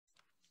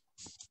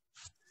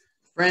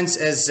Friends,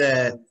 as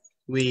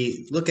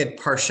we look at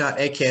Parshat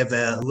Ekev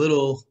a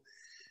little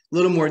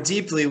more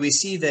deeply, we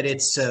see that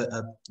it's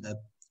a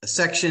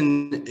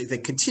section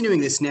that continuing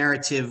this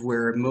narrative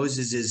where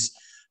Moses is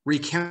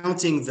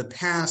recounting the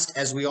past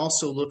as we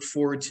also look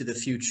forward to the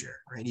future.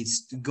 Right?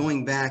 He's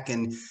going back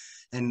and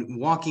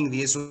walking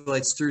the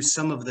Israelites through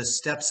some of the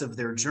steps of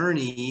their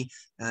journey,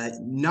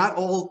 not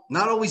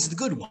always the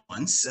good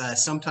ones,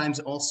 sometimes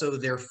also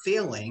their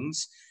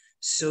failings,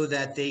 so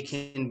that they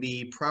can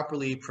be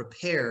properly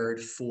prepared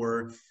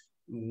for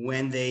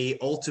when they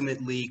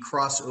ultimately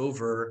cross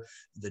over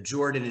the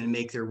Jordan and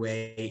make their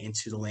way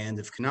into the land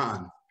of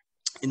Canaan.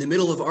 In the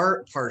middle of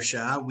our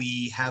parsha,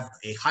 we have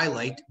a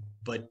highlight,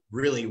 but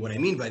really what I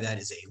mean by that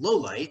is a low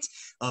light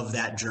of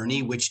that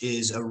journey, which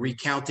is a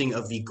recounting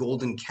of the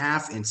golden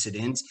calf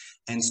incident,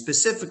 and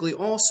specifically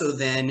also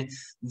then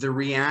the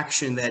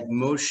reaction that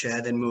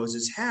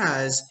Moses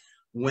has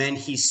when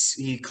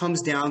he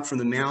comes down from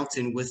the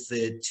mountain with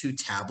the two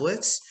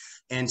tablets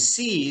and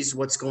sees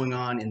what's going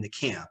on in the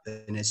camp.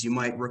 And as you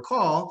might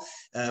recall,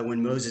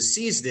 when Moses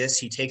sees this,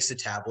 he takes the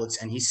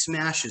tablets and he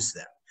smashes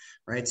them.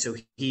 Right, so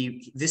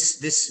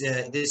this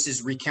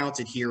is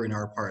recounted here in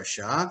our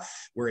parasha,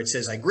 where it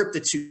says, "I gripped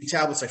the two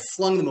tablets, I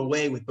flung them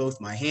away with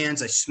both my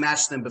hands, I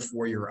smashed them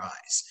before your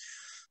eyes,"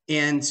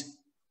 and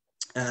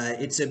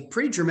it's a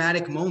pretty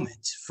dramatic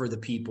moment for the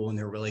people in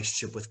their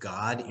relationship with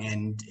God.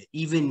 And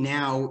even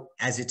now,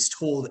 as it's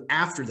told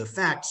after the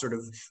fact, sort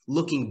of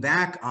looking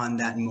back on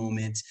that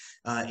moment,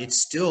 it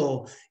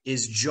still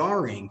is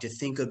jarring to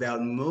think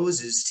about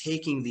Moses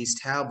taking these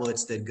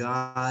tablets that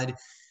God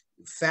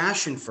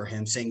fashioned for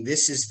him, saying,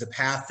 "This is the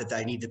path that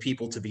I need the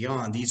people to be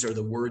on. These are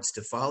the words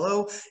to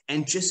follow,"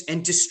 and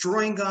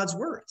destroying God's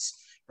words.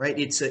 Right?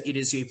 It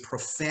is a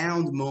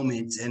profound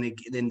moment, and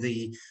then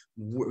the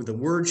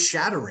word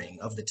shattering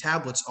of the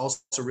tablets also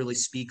really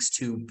speaks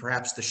to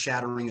perhaps the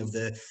shattering of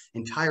the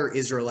entire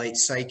Israelite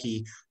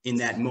psyche in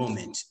that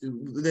moment.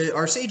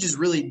 Our sages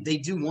they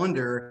do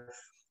wonder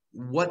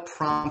what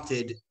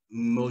prompted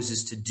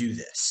Moses to do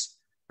this,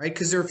 right?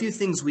 Because there are a few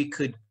things we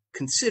could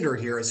consider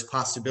here as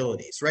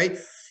possibilities, right?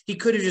 He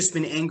could have just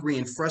been angry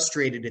and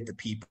frustrated at the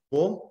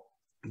people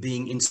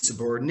being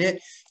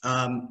insubordinate.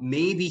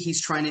 Maybe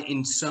he's trying to,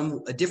 in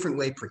a different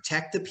way,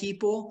 protect the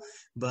people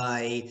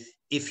by,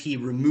 if he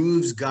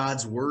removes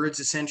God's words,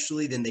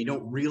 essentially, then they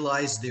don't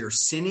realize they're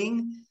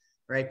sinning,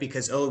 right?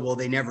 Because,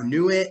 they never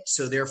knew it.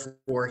 So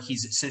therefore,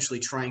 he's essentially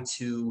trying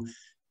to,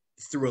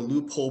 through a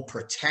loophole,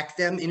 protect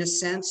them in a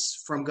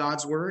sense from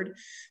God's word.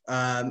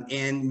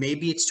 And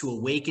maybe it's to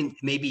awaken,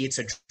 maybe it's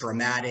a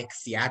dramatic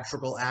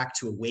theatrical act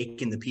to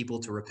awaken the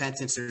people to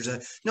repentance. There's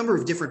a number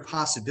of different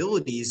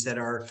possibilities that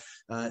are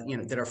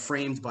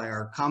framed by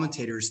our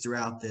commentators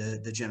throughout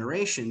the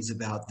generations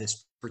about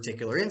this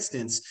particular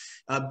instance.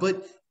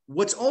 But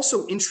what's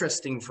also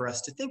interesting for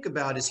us to think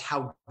about is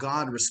how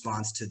God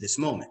responds to this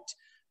moment,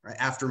 right?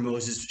 After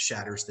Moses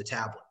shatters the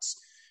tablets,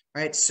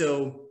 right?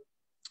 So,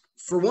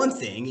 for one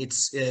thing,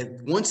 it's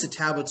once the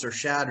tablets are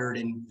shattered,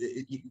 and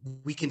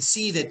we can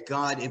see that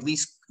God at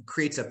least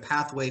creates a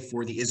pathway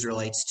for the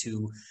Israelites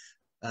to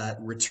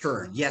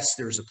return. Yes,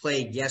 there's a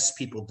plague. Yes,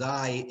 people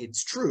die.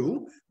 It's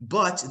true,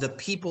 but the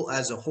people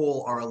as a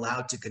whole are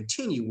allowed to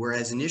continue.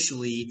 Whereas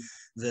initially,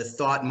 the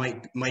thought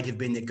might have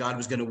been that God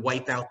was going to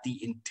wipe out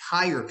the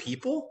entire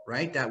people.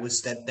 Right? That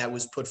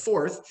was put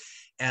forth.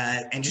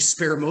 And just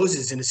spare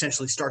Moses and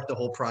essentially start the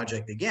whole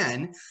project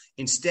again.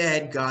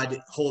 Instead, God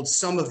holds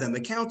some of them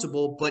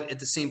accountable, but at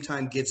the same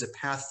time gives a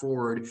path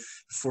forward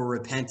for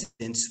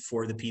repentance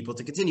for the people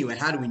to continue. And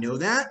how do we know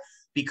that?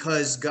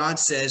 Because God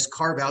says,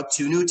 carve out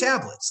two new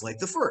tablets like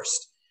the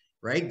first,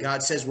 right?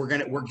 God says, we're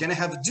gonna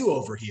have a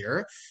do-over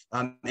here,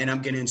 and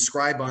I'm going to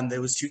inscribe on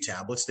those two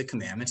tablets the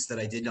commandments that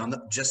I did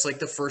just like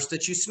the first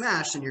that you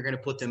smashed, and you're going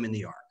to put them in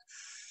the ark.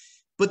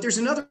 But there's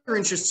another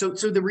interest. So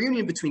the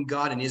reunion between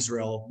God and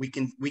Israel, we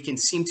can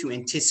seem to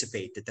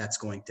anticipate that that's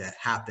going to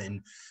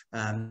happen.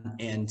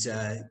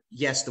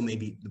 Yes, there may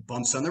be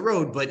bumps on the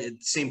road, but at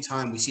the same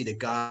time, we see that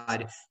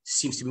God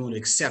seems to be willing to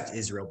accept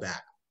Israel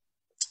back.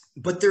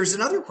 But there's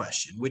another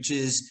question, which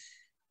is,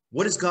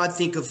 what does God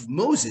think of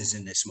Moses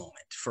in this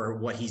moment for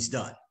what he's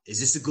done? Is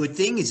this a good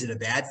thing? Is it a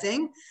bad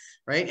thing?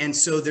 Right? And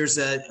so there's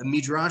a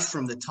midrash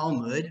from the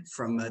Talmud,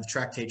 from the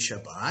tractate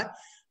Shabbat,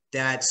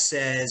 that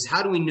says,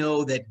 how do we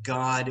know that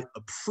God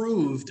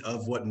approved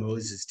of what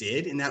Moses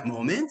did in that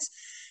moment?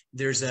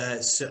 There's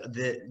the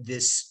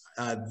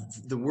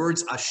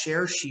words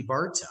asher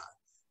shibarta,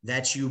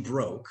 that you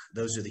broke.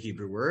 Those are the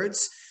Hebrew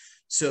words.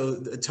 So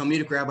the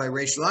Talmudic Rabbi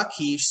Reish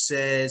Lakish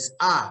says,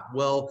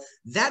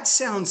 that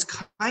sounds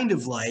kind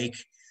of like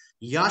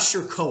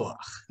Yasher Koach.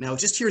 Now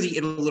just hear the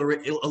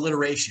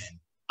alliteration,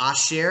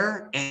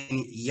 asher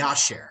and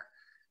Yasher.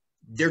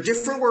 They're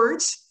different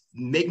words.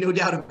 Make no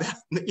doubt about,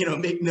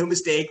 make no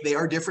mistake, they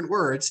are different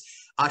words.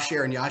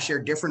 Asher and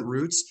Yasher, different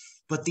roots,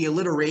 but the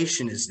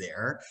alliteration is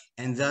there.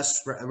 And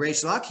thus,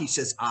 Reish Lakish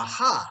says,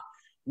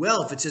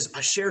 if it says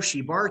Asher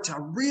Shibarta,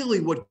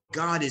 really what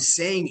God is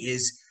saying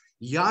is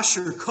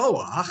Yasher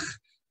Koach,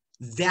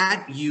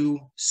 that you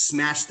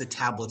smashed the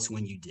tablets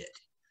when you did.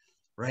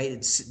 right?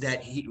 It's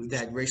that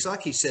Reish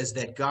Lakish says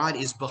that God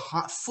is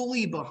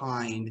fully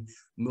behind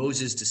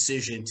Moses'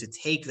 decision to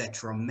take that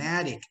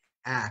dramatic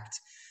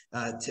act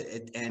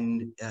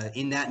in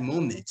that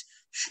moment,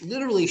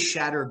 literally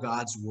shatter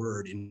God's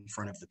word in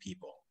front of the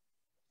people.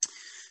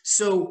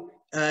 So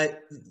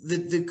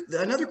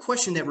another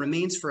question that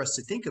remains for us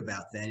to think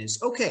about then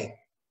is, okay,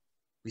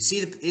 we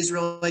see the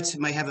Israelites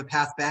might have a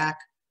path back.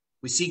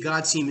 We see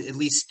God seem, at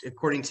least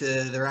according to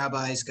the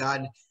rabbis,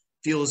 God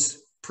feels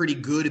pretty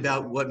good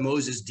about what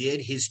Moses did,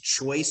 his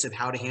choice of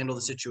how to handle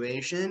the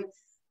situation.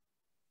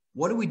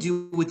 What do we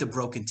do with the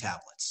broken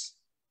tablets?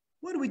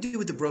 What do we do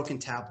with the broken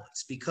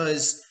tablets?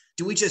 Because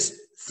do we just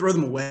throw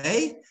them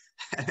away?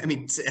 I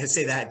mean, I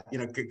say that,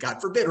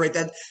 God forbid, right?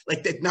 That,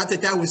 like, that, not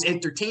that was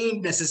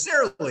entertained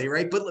necessarily,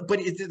 right? But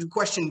the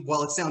question,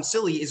 while it sounds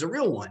silly, is a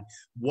real one.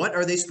 What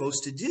are they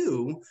supposed to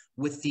do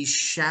with these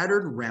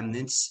shattered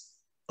remnants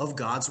of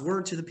God's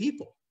word to the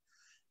people,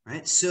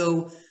 right?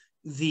 So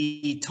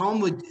the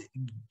Talmud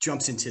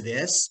jumps into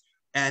this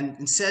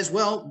and says,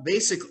 before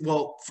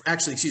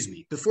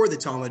the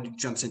Talmud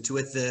jumps into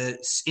it,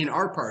 in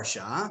our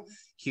Parsha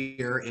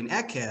here in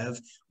Ekev,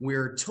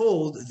 we're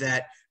told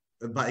that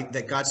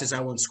God says, I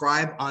will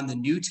inscribe on the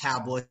new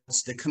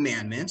tablets the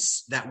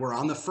commandments that were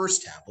on the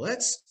first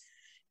tablets,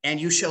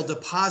 and you shall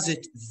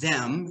deposit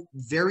them,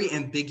 very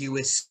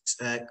ambiguous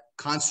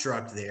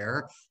construct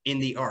there, in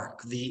the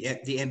ark.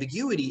 The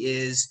ambiguity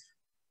is,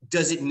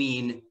 does it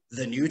mean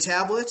the new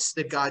tablets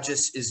that God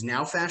just is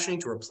now fashioning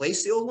to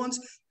replace the old ones?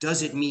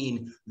 Does it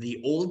mean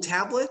the old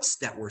tablets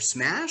that were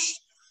smashed?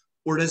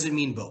 Or does it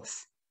mean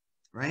both,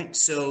 right?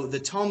 So the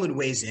Talmud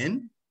weighs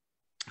in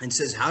and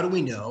says, how do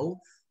we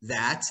know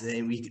that?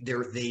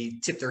 They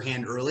tip their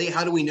hand early.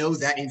 How do we know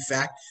that, in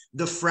fact,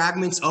 the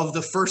fragments of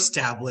the first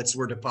tablets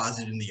were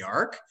deposited in the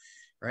ark,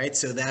 right?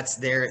 So that's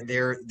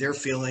their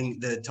feeling,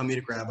 the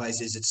Talmudic rabbis,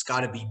 is it's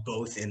got to be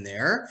both in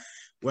there.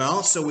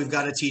 Well, so we've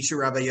got a teacher,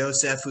 Rabbi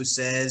Yosef, who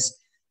says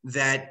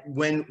that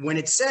when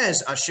it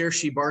says Asher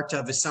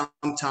Shibarta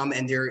V'samtam,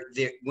 and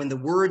when the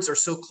words are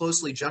so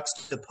closely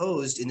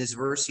juxtaposed in this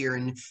verse here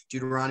in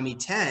Deuteronomy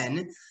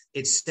 10,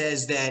 it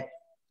says that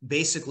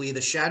basically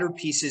the shattered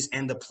pieces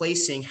and the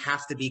placing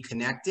have to be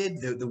connected.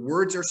 The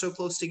words are so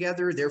close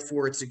together,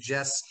 therefore it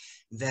suggests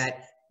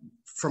that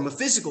from a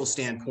physical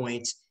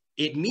standpoint,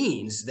 it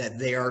means that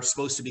they are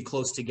supposed to be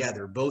close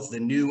together, both the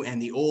new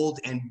and the old,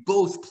 and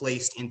both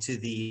placed into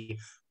the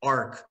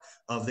Ark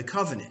of the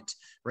Covenant,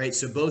 right?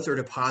 So both are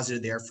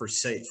deposited there for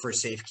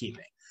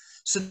safekeeping.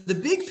 So the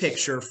big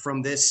picture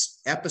from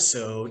this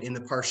episode in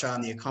the Parsha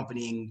and the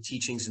accompanying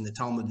teachings in the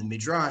Talmud and the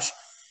Midrash,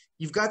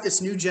 you've got this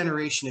new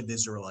generation of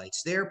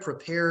Israelites. They're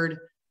preparing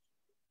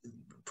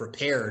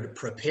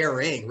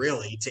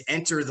really to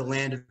enter the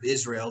land of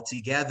Israel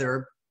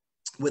together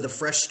with a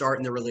fresh start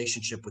in their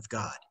relationship with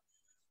God.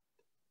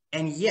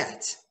 And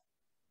yet,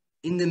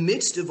 in the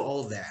midst of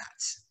all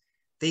that,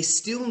 they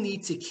still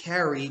need to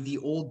carry the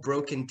old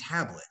broken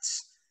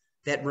tablets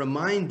that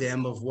remind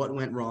them of what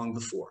went wrong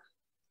before.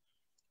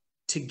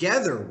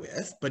 Together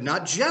with, but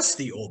not just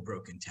the old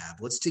broken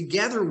tablets,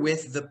 together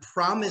with the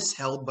promise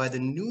held by the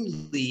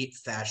newly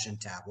fashioned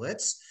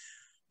tablets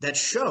that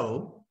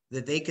show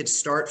that they could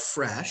start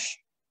fresh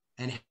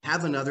and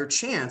have another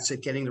chance at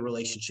getting the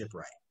relationship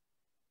right.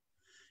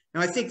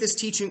 Now, I think this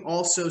teaching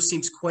also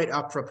seems quite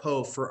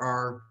apropos for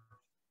our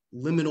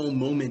liminal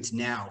moment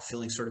now,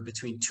 feeling sort of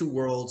between two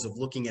worlds of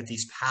looking at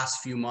these past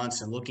few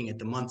months and looking at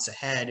the months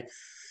ahead.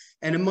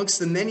 And amongst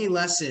the many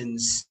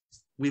lessons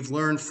we've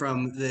learned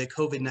from the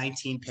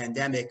COVID-19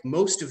 pandemic,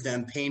 most of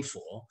them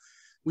painful,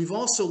 we've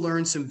also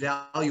learned some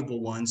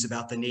valuable ones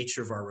about the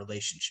nature of our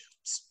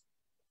relationships.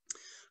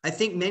 I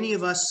think many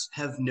of us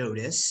have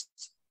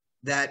noticed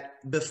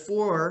that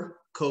before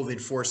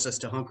COVID forced us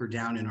to hunker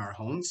down in our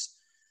homes,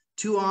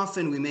 too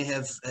often we may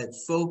have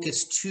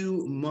focused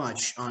too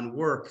much on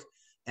work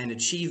and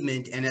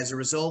achievement, and as a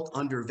result,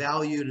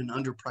 undervalued and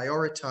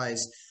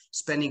underprioritized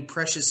spending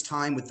precious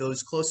time with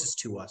those closest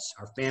to us,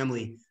 our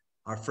family,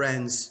 our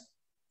friends,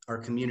 our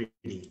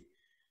community.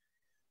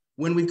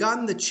 When we've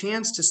gotten the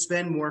chance to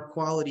spend more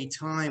quality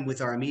time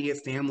with our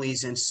immediate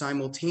families and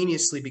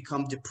simultaneously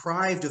become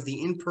deprived of the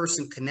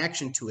in-person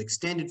connection to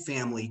extended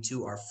family,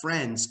 to our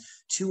friends,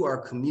 to our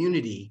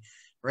community,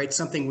 right?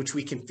 Something which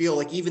we can feel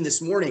like even this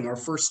morning, our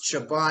first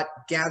Shabbat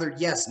gathered,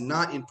 yes,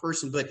 not in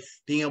person, but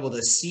being able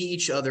to see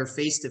each other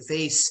face to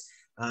face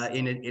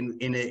in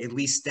at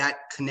least that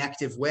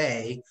connective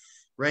way,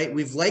 right?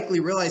 We've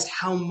likely realized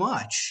how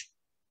much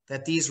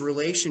that these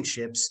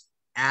relationships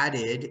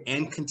added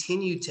and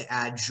continue to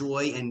add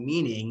joy and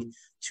meaning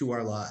to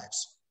our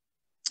lives.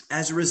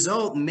 As a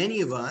result,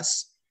 many of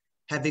us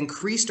have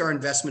increased our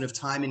investment of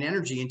time and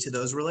energy into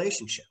those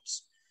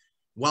relationships,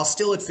 while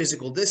still at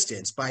physical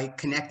distance, by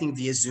connecting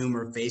via Zoom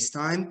or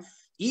FaceTime,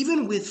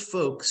 even with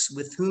folks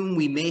with whom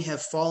we may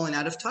have fallen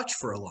out of touch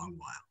for a long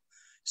while.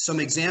 Some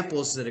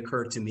examples that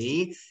occur to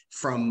me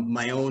from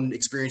my own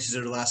experiences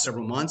over the last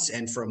several months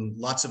and from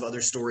lots of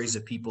other stories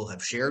that people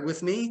have shared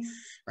with me,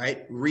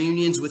 right?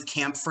 Reunions with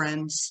camp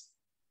friends,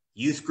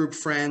 youth group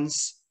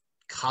friends,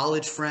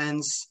 college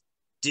friends,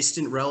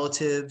 distant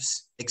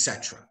relatives,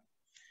 etc.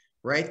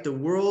 Right? The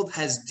world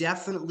has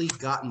definitely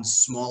gotten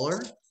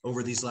smaller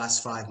over these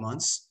last 5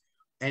 months,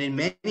 and in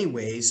many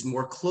ways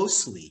more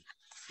closely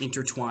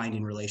intertwined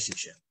in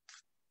relationship.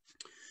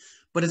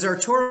 But as our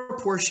Torah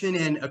portion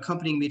and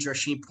accompanying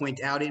Midrashim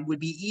point out, it would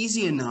be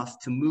easy enough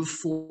to move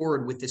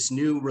forward with this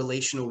new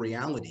relational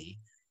reality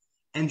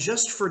and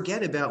just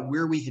forget about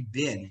where we had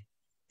been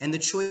and the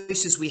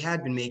choices we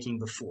had been making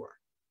before.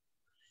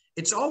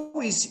 It's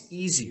always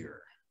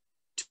easier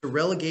to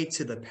relegate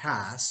to the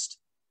past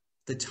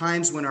the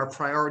times when our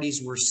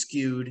priorities were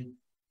skewed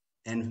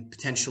and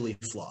potentially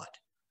flawed.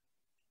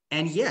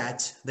 And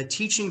yet, the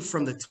teaching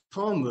from the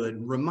Talmud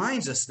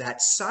reminds us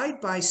that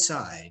side by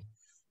side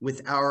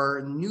with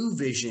our new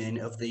vision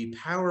of the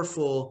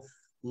powerful,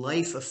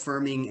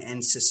 life-affirming,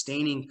 and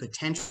sustaining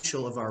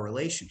potential of our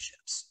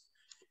relationships,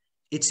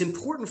 it's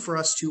important for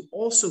us to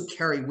also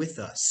carry with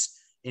us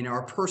in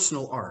our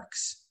personal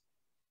arcs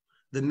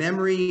the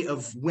memory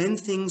of when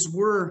things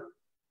were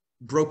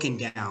broken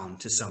down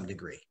to some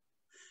degree,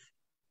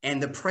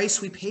 and the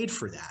price we paid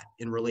for that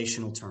in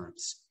relational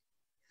terms.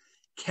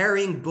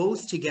 Carrying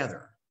both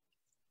together,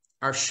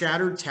 our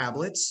shattered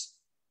tablets,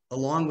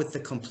 along with the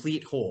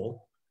complete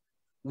whole,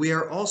 we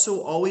are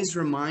also always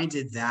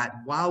reminded that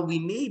while we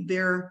may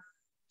bear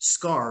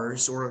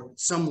scars or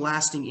some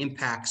lasting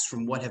impacts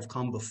from what have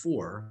come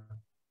before,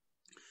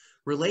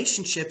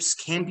 relationships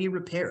can be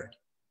repaired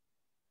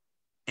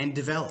and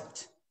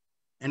developed,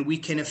 and we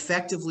can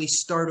effectively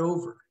start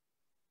over,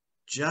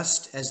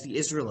 just as the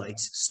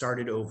Israelites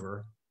started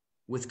over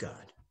with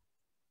God.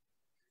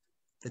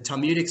 The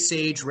Talmudic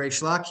sage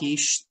Reish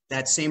Lakish,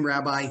 that same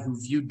rabbi who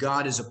viewed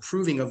God as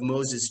approving of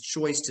Moses'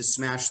 choice to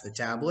smash the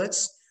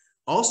tablets,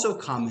 also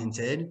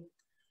commented,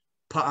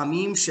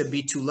 Pa'amim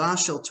shebitula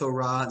shel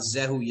Torah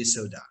zehu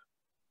yisoda.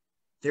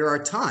 There are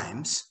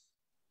times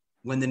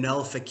when the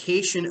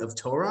nullification of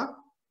Torah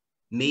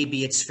may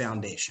be its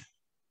foundation.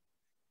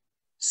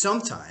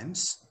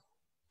 Sometimes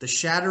the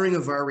shattering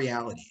of our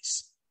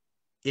realities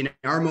in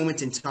our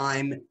moment in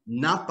time,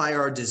 not by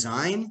our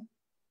design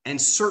and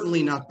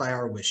certainly not by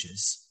our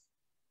wishes,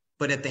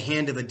 but at the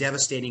hand of a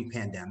devastating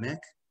pandemic,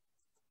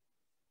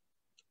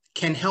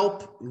 can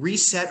help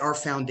reset our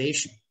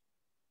foundation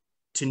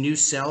to new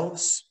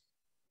selves,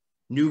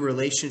 new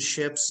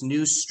relationships,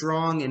 new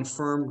strong and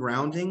firm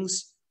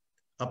groundings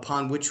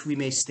upon which we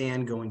may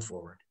stand going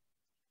forward.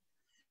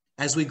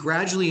 As we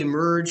gradually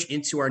emerge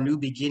into our new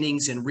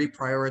beginnings and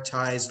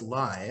reprioritized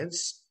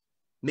lives,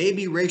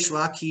 maybe Reish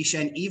Lakish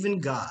and even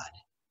God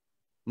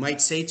might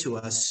say to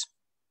us,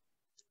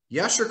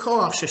 Yasher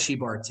koach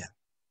sheshibartem,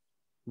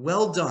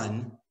 well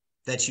done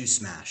that you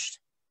smashed.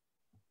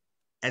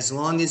 As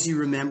long as you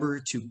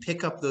remember to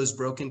pick up those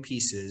broken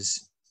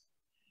pieces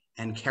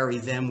and carry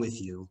them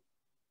with you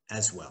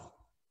as well.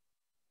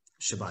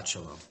 Shabbat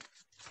shalom.